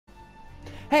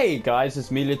Hey guys,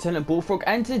 it's me, Lieutenant Bullfrog,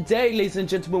 and today, ladies and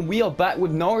gentlemen, we are back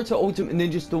with Naruto Ultimate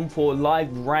Ninja Storm 4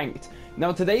 live ranked.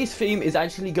 Now, today's theme is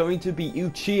actually going to be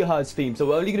Uchiha's theme, so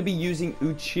we're only going to be using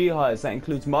Uchihas. That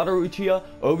includes Madara Uchiha,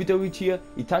 Obito Uchiha,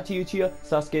 Itachi Uchiha,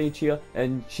 Sasuke Uchiha,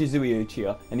 and Shizuya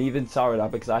Uchiha, and even Sarada,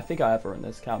 because I think I have her in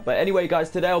this account. But anyway, guys,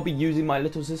 today I'll be using my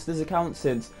little sister's account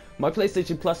since my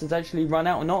PlayStation Plus has actually run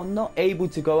out and I'm not able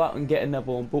to go out and get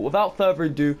another one. But without further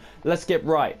ado, let's get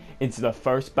right into the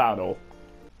first battle.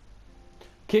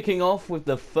 Kicking off with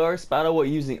the first battle, we're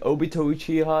using Obito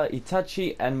Uchiha,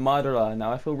 Itachi, and Madara.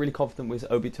 Now, I feel really confident with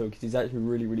Obito because he's actually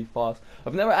really fast.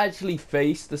 I've never actually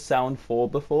faced the Sound 4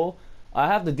 before. I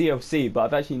have the DLC, but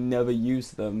I've actually never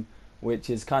used them, which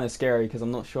is kind of scary because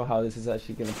I'm not sure how this is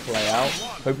actually going to play out.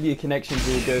 Hopefully your connection's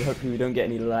all good. Hopefully we don't get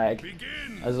any lag.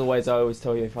 As always, I always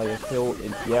tell you if I feel...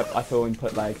 Yep, I feel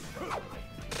input lag.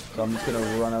 So I'm just going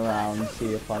to run around,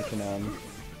 see if I can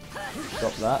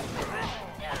stop that.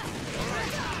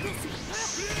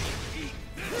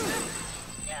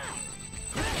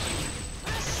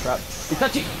 Crap.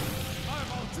 Itachi!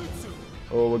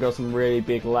 Oh, we got some really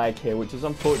big lag here, which is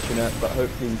unfortunate, but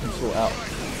hopefully we can sort out.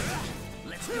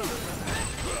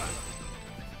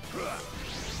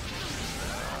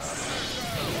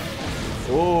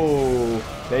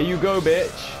 Oh, there you go, bitch.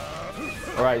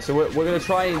 Alright, so we're gonna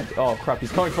try and... Oh, crap,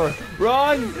 he's coming for...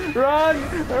 Run!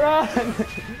 Run! Run!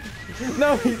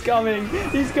 No, he's coming!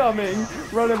 He's coming!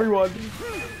 Run, everyone!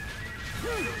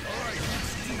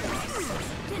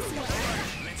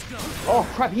 Oh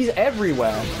crap, he's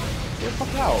everywhere! Get the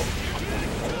fuck out!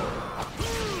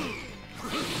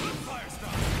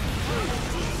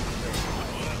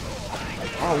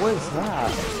 Oh, what is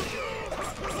that?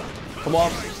 Come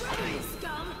on!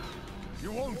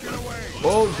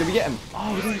 Oh, did we get him?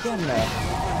 Oh, we didn't get him there.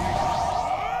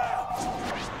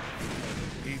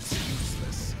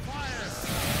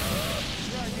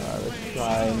 Let's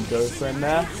try and go for him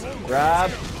there.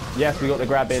 Grab! Yes, we got the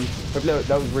grab in. Hopefully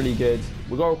that was really good.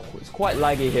 It's quite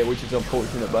laggy here, which is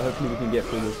unfortunate, but hopefully we can get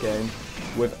through this game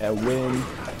with a win.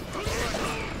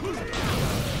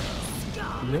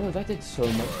 No, that did so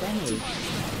much damage.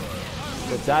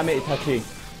 But damn it, Itachi.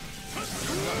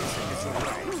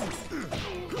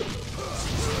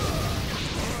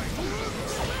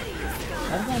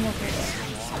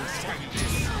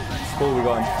 Cool, we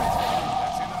got him.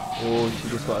 Oh, she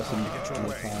just got us in the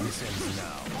time.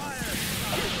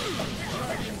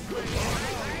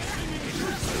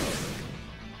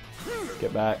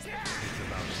 Get back.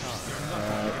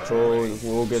 Alright, cool.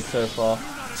 We're all good so far.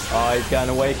 Oh, he's got an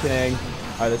awakening.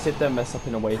 Alright, let's hit them, mess up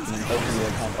in awakening. Hopefully they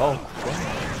can. Oh, God.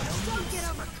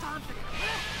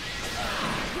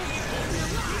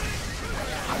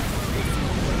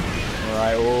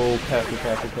 Alright, oh,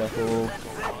 careful.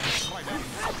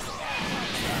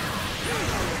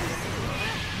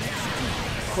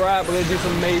 Crap, we're gonna do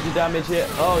some major damage here.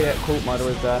 Oh yeah, cool,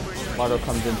 Madara's there. Madara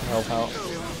comes in to help out.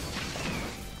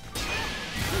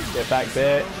 Get back,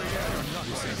 bitch.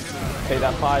 Take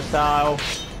that fire style.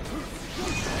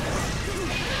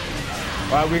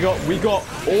 Alright, we got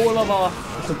all of our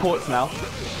supports now.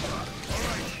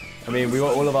 I mean, we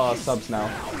got all of our subs now.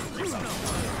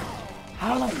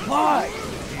 How the fuck?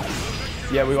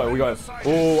 Yeah, we got it.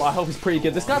 Oh, I hope it's pretty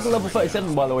good. This guy's a level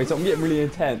 37, by the way, so I'm getting really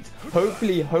intense.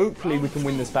 Hopefully we can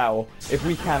win this battle. If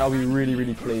we can, I'll be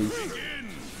really pleased.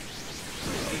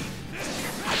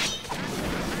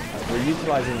 We're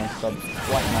utilizing our subs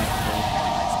quite nicely.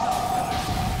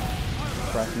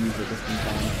 Try to use it just in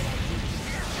time.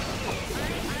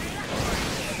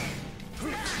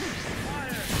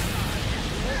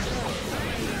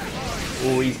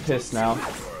 Oh, he's pissed now.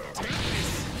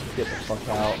 Get the fuck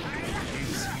out.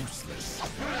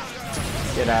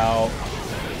 Get out.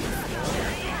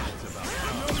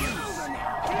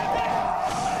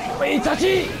 Wait,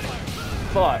 Itachi!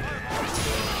 Fuck.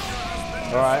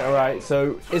 Alright.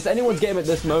 So, it's anyone's game at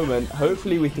this moment.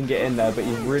 Hopefully we can get in there, but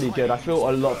he's really good. I feel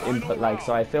a lot of input lag,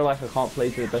 so I feel like I can't play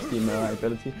to the best of my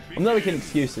ability. I'm not making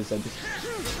excuses, so just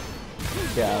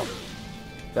get out.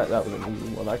 That was an easy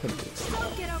one. I couldn't do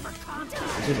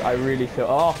it. I really feel...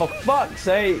 Oh, for fuck's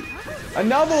sake!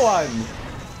 Another one!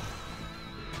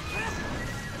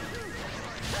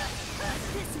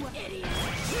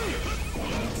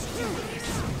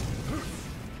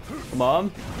 Come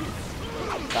on.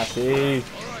 That's it.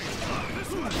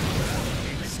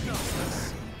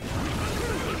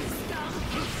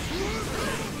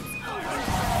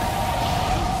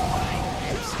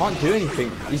 Can't do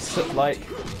anything. He's so, like...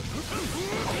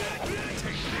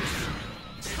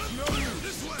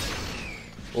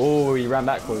 Oh, he ran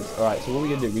backwards. Alright, so what are we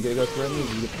gonna do? We gonna go for him or we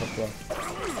gonna go for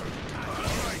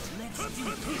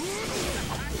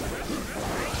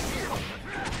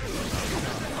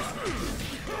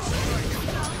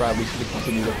crap, we should have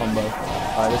continued the combo.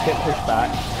 Alright, let's get pushed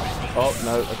back. Oh,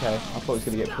 no, okay. I thought it was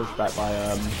going to get pushed back by,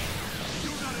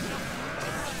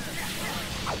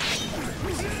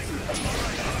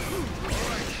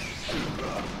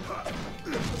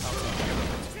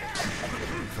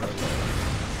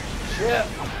 Shit!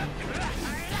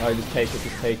 Alright, just take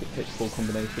it, pitch full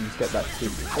combination, just get that to...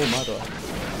 Oh, mother.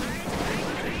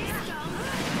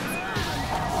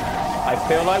 I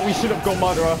feel like we should have gone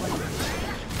Madara.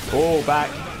 Oh, back.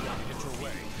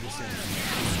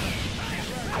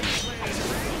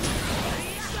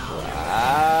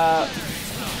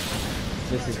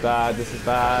 This is bad, this is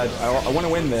bad. I want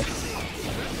to win this.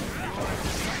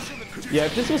 Yeah,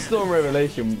 if this was Storm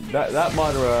Revelation, that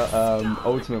Madara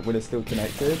ultimate would have still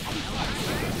connected.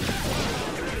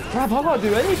 Crap, I can't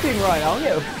do anything right now. I don't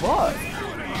get a fuck.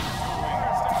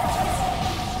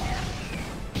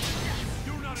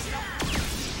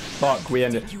 Fuck, we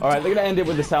ended. Alright, they're gonna end it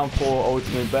with the Sound 4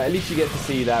 ultimate, but at least you get to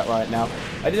see that right now.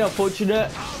 I did unfortunate.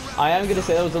 I am gonna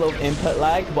say there was a little input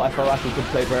lag, but I felt like we could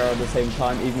play better at the same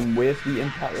time, even with the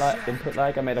input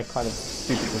lag. I made a kind of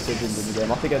stupid decisions in the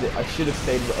game. I think I should have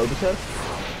stayed with Obito,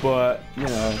 but you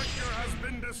know.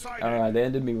 Alright, they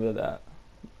ended me with that.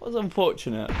 It was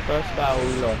unfortunate. First battle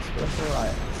we lost, but that's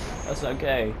alright. That's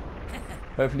okay.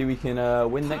 Hopefully we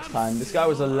can win next time. This guy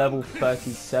was a level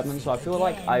 37, so I feel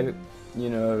like I, you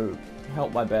know,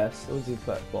 helped my best. It was the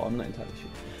first, well, I'm not entirely sure.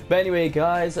 But anyway,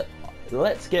 guys,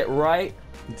 let's get right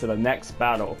into the next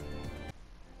battle.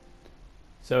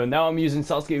 So now I'm using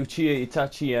Sasuke, Uchiha,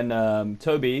 Itachi, and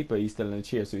Tobi, but he's still an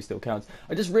Uchiha, so he still counts.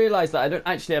 I just realized that I don't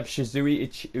actually have Shizui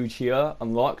Uchiha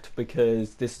unlocked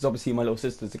because this is obviously my little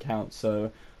sister's account.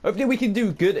 So hopefully we can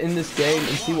do good in this game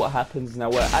and see what happens. Now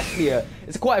we're actually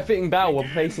it's quite a fitting battle. We're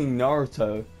facing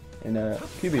Naruto in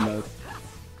QB mode.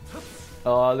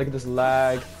 Oh, look at this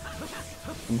lag.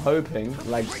 I'm hoping,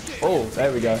 like, oh,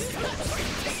 there we go.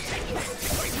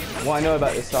 What I know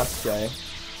about this Sasuke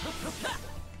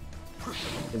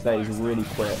is that he's really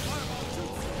quick.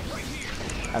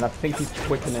 And I think he's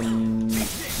quicker than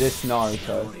this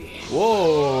Naruto.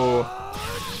 Whoa!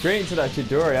 Straight into that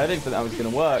Chidori. I didn't think that was going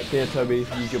to work. Here, Tobi,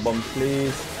 use your bombs,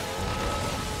 please.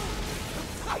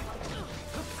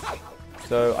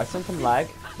 So, I sent some lag,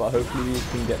 but hopefully we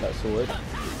can get that sorted.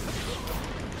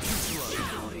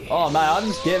 Oh man, I'm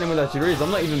just getting him with the Chidoris. I'm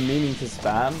not even meaning to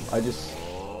spam. I'm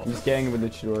just getting him with the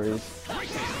Chidoris.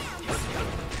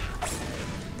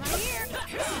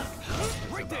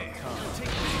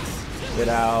 Get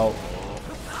out.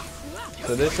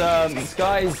 So this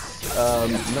guy's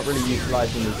not really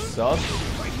utilizing his sub.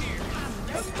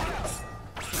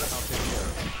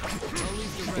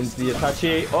 Into the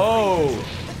Itachi. Oh!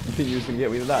 You think you was gonna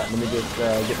get me with that? Let me just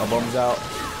get my bombs out.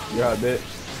 You're out, bitch.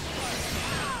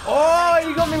 Oh,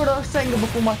 you got me with a Senga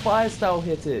before my fire style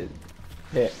hit it.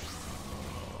 Hit.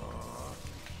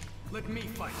 Let me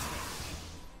fight.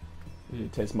 You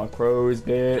taste my crows,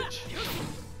 bitch.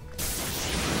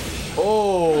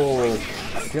 Oh,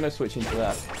 I'm gonna switch into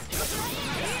that.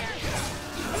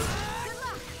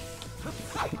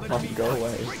 Come on, go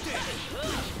away.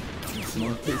 Come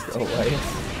on, please go away.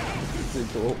 This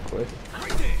is awkward.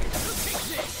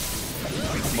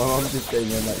 My mom's just staying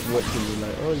there, like, watching me,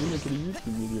 like, oh, you're making a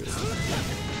YouTube video.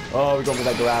 Oh, we got me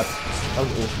that grab. That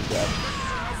was an awesome grab.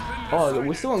 Oh,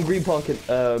 we're still on green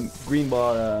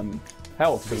bar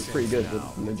health, so it's pretty good,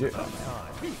 legit.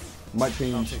 Might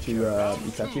change to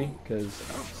Itachi, because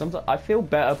sometimes I feel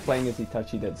better playing as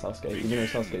Itachi than Sasuke, even though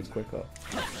Sasuke's quicker.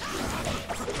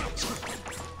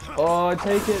 Oh,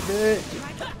 take it, bitch.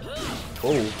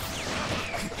 Oh.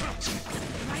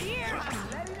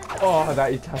 Oh,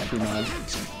 that Itachi, man.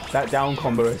 That down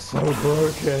combo is so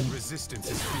broken. Resistance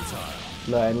is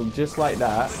futile. And just like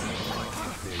that.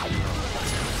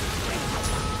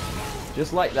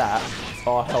 Just like that,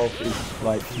 our health is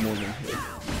like more than here.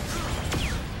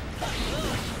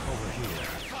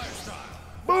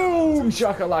 Boom!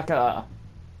 Shakalaka!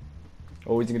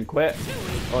 Oh, is he gonna quit?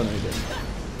 Oh no, he didn't.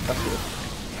 That's good.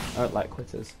 I don't like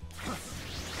quitters.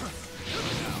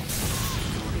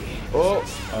 Oh!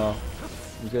 Oh.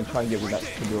 I'm gonna try and get with that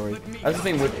Chidori. That's the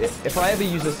thing with if I ever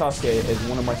use a Sasuke as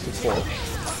one of my support,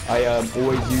 I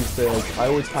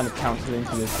always kind of counter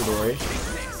into this Chidori.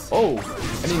 Oh,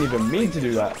 I didn't even mean to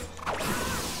do that.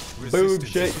 Boom,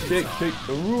 shake, shake, shake.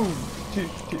 Ooh,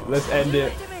 let's end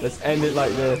it. Let's end it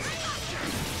like this.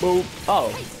 Boom. Oh.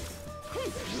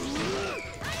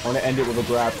 I want to end it with a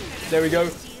grab. There we go.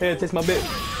 Here, taste my bit.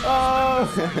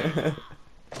 Oh.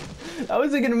 That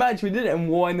was a good match. We did it in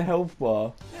 1 health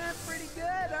bar.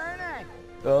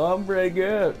 Oh, I'm pretty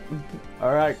good.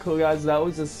 Alright, cool guys, that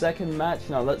was the second match.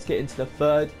 Now let's get into the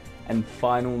third and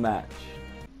final match.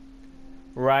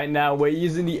 Right now, we're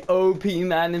using the OP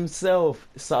man himself,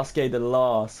 Sasuke the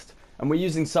Last. And we're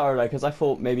using Sarada because I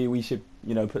thought maybe we should,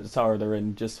 you know, put the Sarada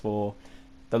in just for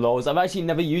the lols. I've actually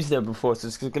never used it before, so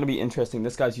it's going to be interesting.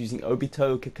 This guy's using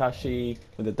Obito, Kakashi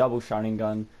with a double shining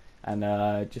gun, and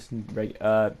just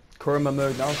Kurama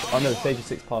mode now. Oh no, stage of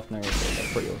 6 path narrow, so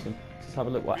that's pretty awesome. Let's have a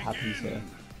look what happens here.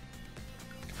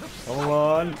 Come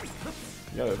on!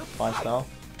 Yo, fire style.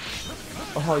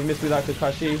 Oh, you missed me with that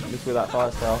Kakashi, missed me with that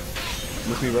fire style.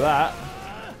 Missed me with that.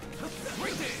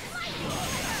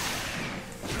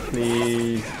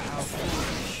 Please.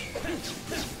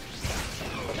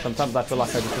 Sometimes I feel like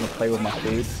I just want to play with my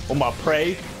food. Or my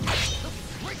prey.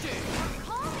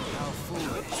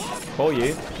 For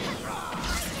you.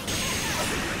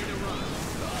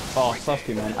 Oh,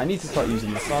 Sasuke, man. I need to start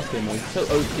using the Sasuke mode. It's so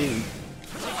OP.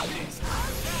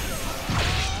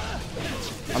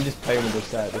 I'm just playing with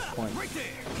this guy at this point.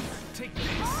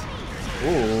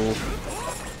 Ooh.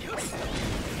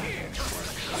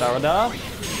 Sarada.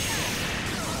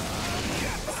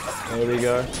 There we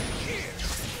go.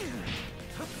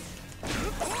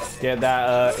 Get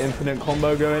that infinite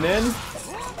combo going in.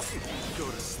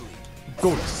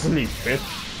 Go to sleep, bitch.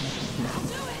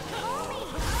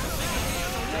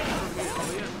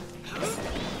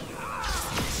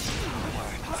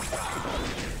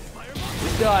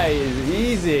 This guy is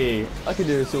easy. I could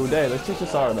do this all day. Let's just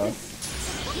Sarada.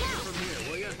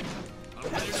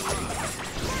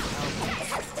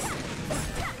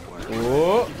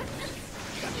 Whoa.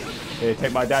 Here,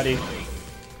 take my daddy.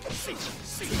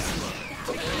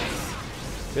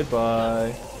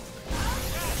 Goodbye.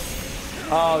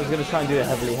 Oh, I was gonna try and do a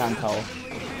heavily hand power.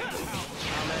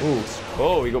 Ooh.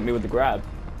 Oh, he got me with the grab.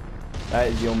 That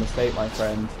is your mistake, my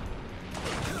friend.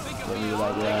 Get me with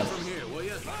that grab.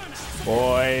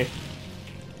 Boy.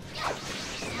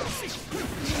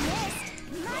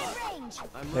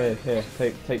 Here,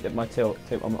 take my tilt.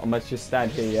 I must just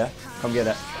stand here, yeah? Come get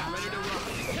it.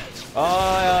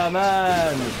 Oh, yeah,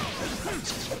 man! I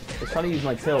was trying to use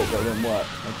my tilt, but it didn't work.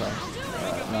 Okay.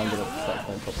 Now I'm gonna start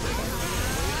playing top of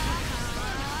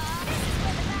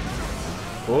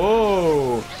the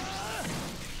Oh!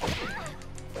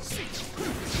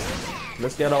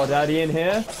 Let's get our daddy in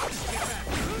here.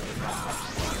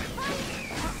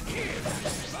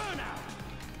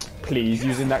 Please,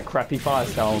 using that crappy fire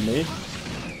style on me.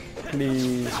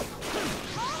 Please.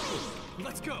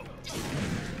 Let's go.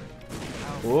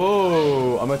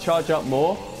 Whoa, I'm gonna charge up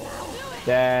more.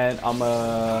 Then I'm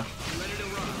yeah,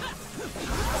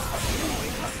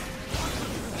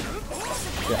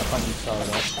 I can't use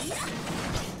Sarada.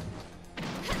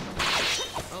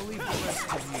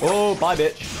 Oh, bye,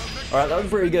 bitch. Alright, that was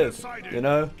pretty good. You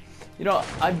know,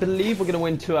 I believe we're gonna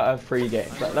win 2 out of 3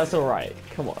 games. That's alright.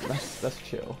 Come on, let's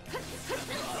chill.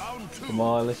 Come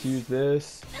on, let's use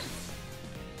this.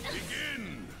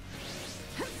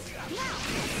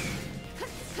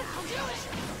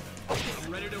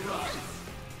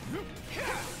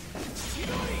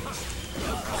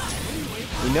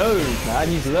 He knows, man.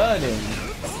 He's learning.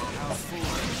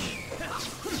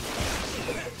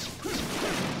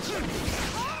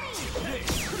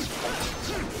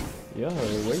 Yo,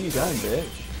 where you going, bitch?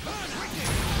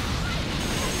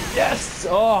 Yes!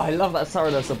 Oh, I love that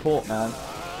Sarada support, man.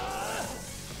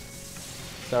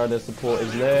 Sarada support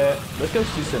is lit. Let's go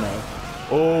Susanoo.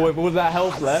 Oh, with all that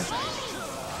health left.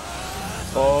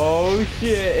 Oh,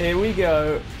 shit. Here we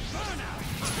go.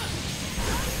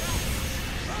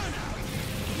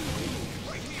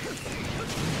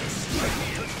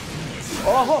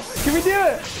 Oh, can we do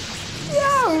it?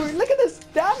 Yo, look at this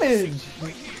damage.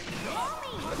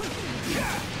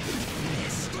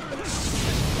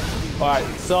 Alright,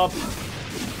 sub.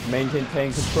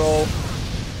 Maintain control.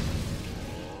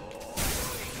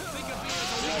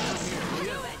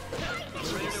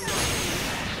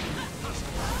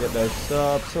 Get those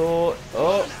subs.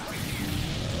 Oh.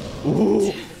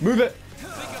 Ooh, move it.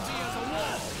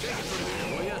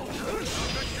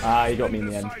 Ah, he got me in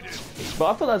the end.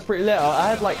 But I thought that was pretty lit. I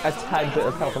had like a tad bit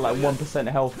of health, like 1%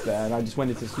 health there, and I just went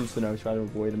into Susanoo, trying to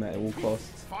avoid him at all costs.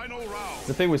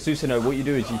 The thing with Susanoo, what you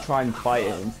do is you try and fight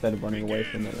it instead of running away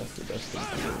from it. That's the best thing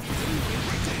to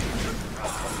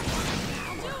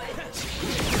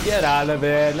do. Get out of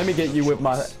here. Let me get you with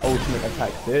my ultimate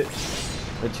attack, bitch.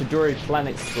 The Chidori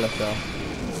Planet Splitter.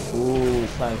 Ooh,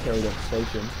 planetary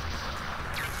devastation.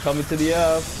 Coming to the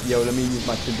earth. Yo, let me use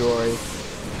my Chidori.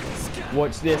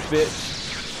 Watch this, bitch.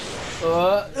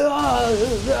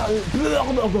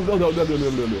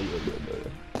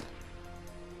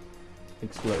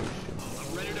 Explosion.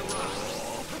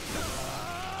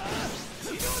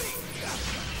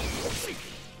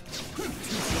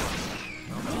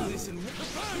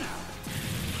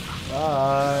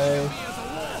 Bye.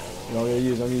 I'm gonna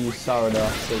use Sarada to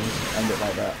just end it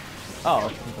like that. Oh,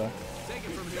 okay.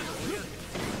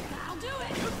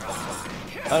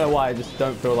 I don't know why, I just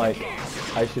don't feel like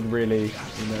I should really,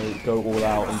 you know, go all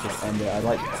out and just end it. I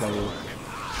like to play.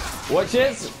 Watch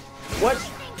this! What?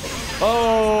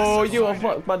 Oh, you are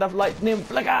fucked by the lightning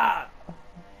flicker!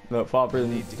 Look, father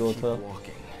and daughter.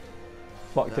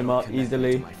 Fucked him up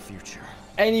easily.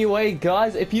 Anyway,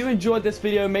 guys, if you enjoyed this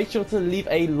video, make sure to leave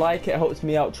a like. It helps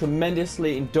me out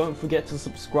tremendously. And don't forget to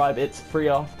subscribe. It's free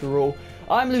after all.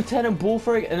 I'm Lieutenant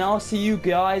Bullfrog, and I'll see you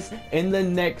guys in the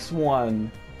next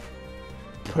one.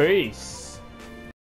 Peace.